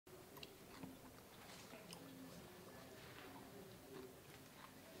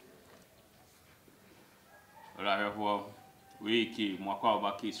I we keep more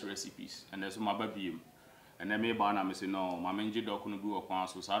case recipes, and there's my baby. And then maybe I say no, my mangy dog couldn't do a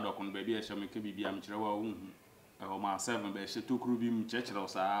pass, so I don't baby, I shall make a baby. I'm sure my 7 but she took Ruby church or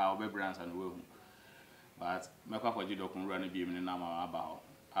our brands and will. But my papa did not run a beam in Nama about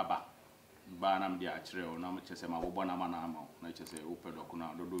Abba. Barnum the actual, no much as my Bonamanamo, not just a open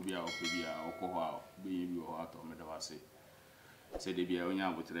docuna, the Rubia or Pibia or Coha, be you or out of Medavasi. Said the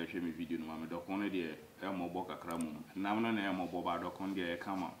Biaonia with the film video, Mamma Docone, the Elmo Boca Cramum, and now no name of Boba Docondia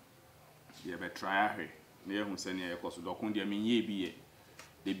come up. You have a try her. Near who send a course of Docondia mean ye be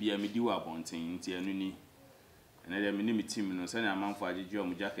the Bia Medua Bonting, Tianuni. And then minimum team no send a man for the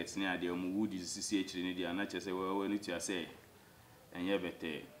job jackets near the wood is CCH in India, not just a well, when you say, and ye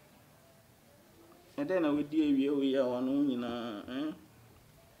better. And then I will dear we are on,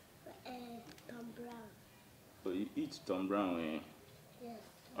 Tom Brown. Oh, you eat Tom Brown, eh? Yes.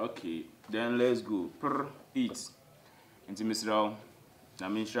 Okay, then let's go. Eat. Into Miss Row. I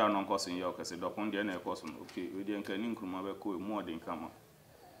mean, sure, no cousin York, I said, upon the other cousin. Okay, we didn't can include more than come on.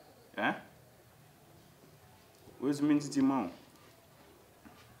 Eh? Where's Minty Mount?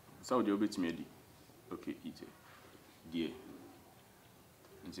 So you'll be me. Okay, eat it. Dear.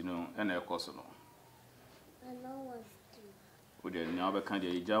 And you know, and a cousin. I know what's to. Would you never can't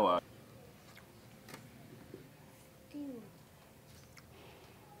get Jawa?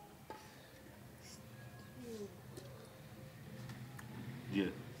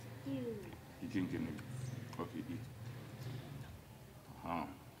 Yeah. You drinking it? Okay, eat.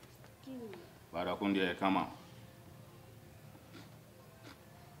 But I couldn't come out.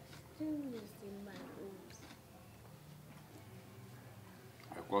 Stew is in my rooms.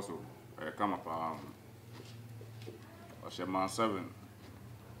 Of course, I come up. I said, man, 7.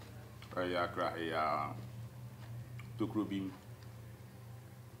 I cry. Took Ruby.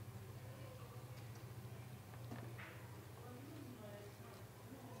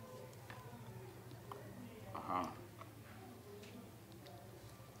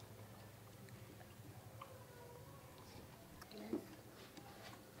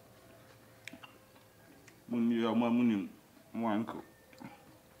 Money, my money, my uncle.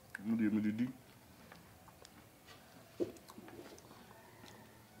 Mudi.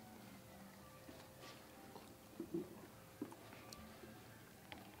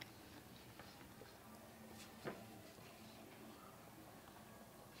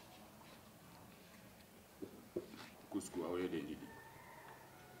 Cusco away they did.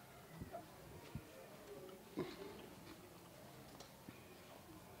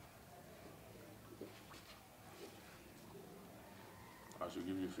 I should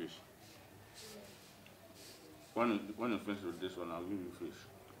give you fish. When you finish with this one, I'll give you fish.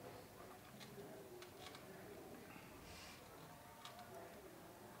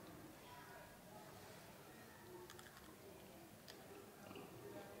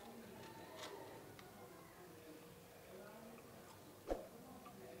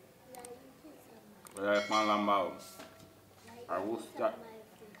 I will start.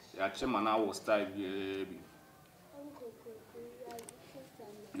 I will start.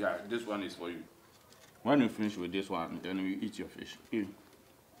 Yeah, this one is for you. When you finish with this one, then you eat your fish. Here.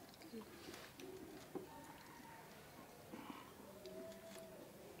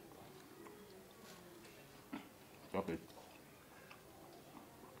 Okay.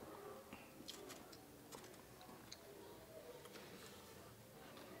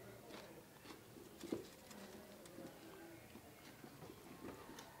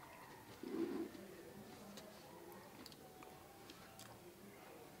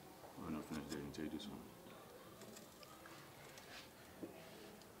 When I finish, then take this one.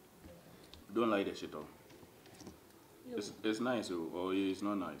 Don't like the shit off. No. It's nice, or it's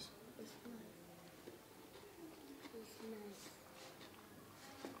not nice. It's nice. It's nice.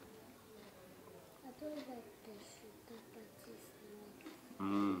 I don't like the shit, but it's nice.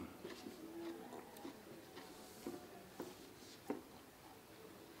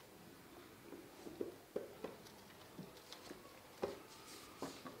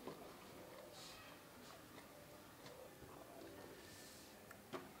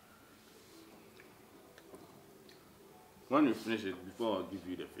 When you finish it, before I'll give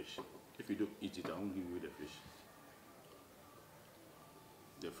you the fish. If you don't eat it, I won't give you the fish.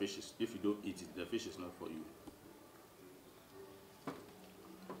 The fish is, if you don't eat it, the fish is not for you.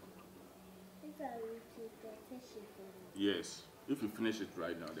 If I eat it, the fish is for me. Yes. If you finish it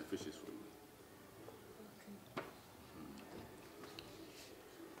right now, the fish is for you.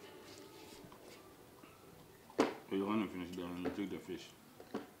 Okay. So you want to finish that and you take the fish.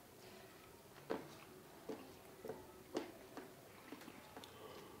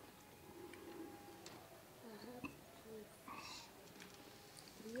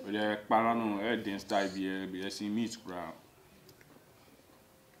 Ghana no head style be see meat ground.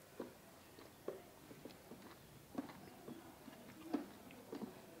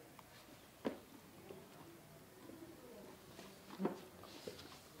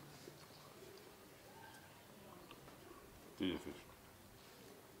 Fish.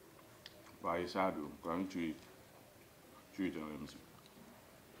 By shadow, can't treat them.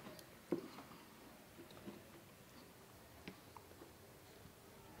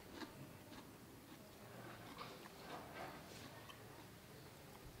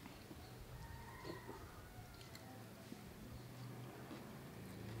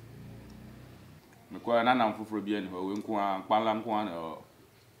 Because I'm for being here, we can't palam quan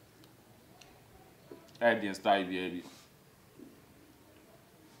head style baby.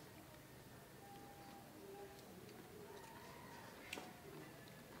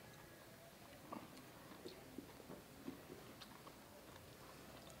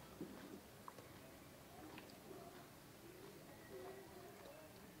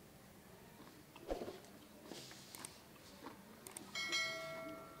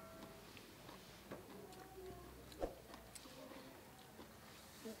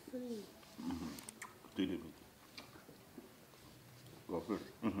 Go first.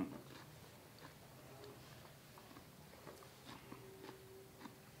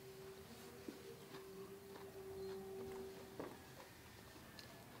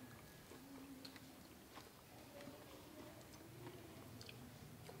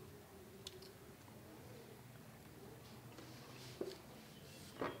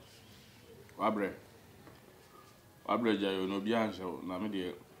 Wabre jayo no bi ansho na me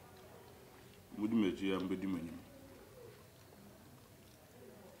de mudi meji am bedi mani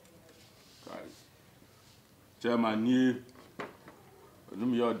kai chema ni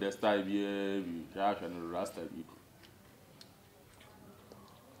num yo de style bi ja hwe no rasta bi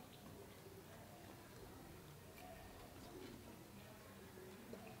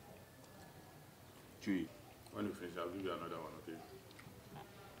Chui, when you finish I'll give you another one, okay?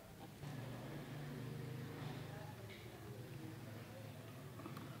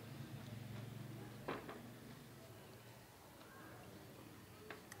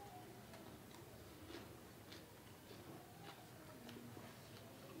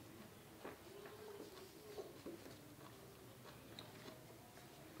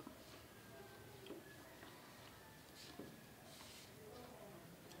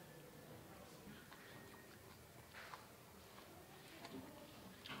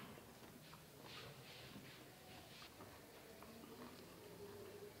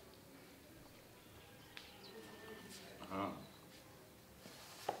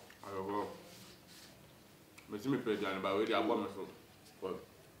 Me see me play down but we dey abom so for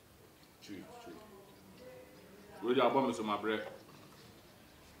chui we dey abom so my bread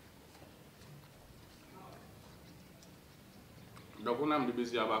donc on a me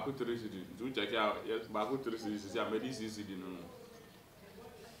besi aba ko 3 cedi tu check out yes ba ko 3 cedi si am di cedi no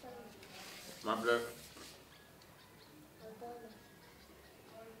my bread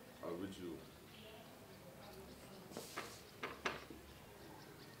I'll with you.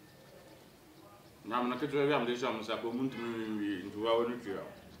 Nam na ketu we am dey sham sa ko muntu mi ntu wa wonu twa.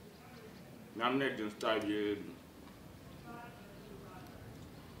 Nam na dey style ye.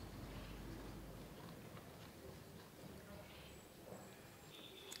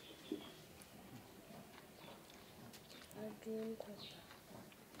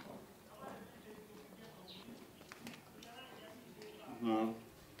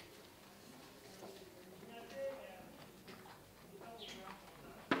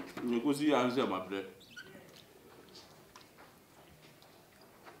 You go see answer my bread.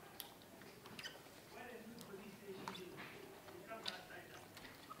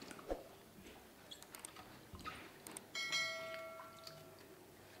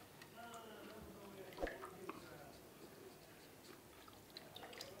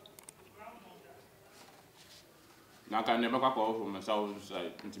 Now can never call from the south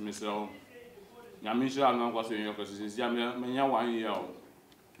side into myself. Yamisha no go so you go see see me 1 year.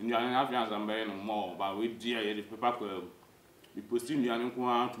 You are not fiance and more, but we dear the paper we posting the annual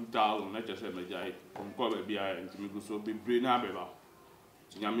 2,000, let us say, Majai, from Kobe Bia and to me go so be brain abeba.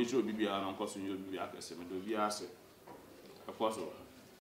 Yamisha be an uncle, you be a case, and do be asked. Of course.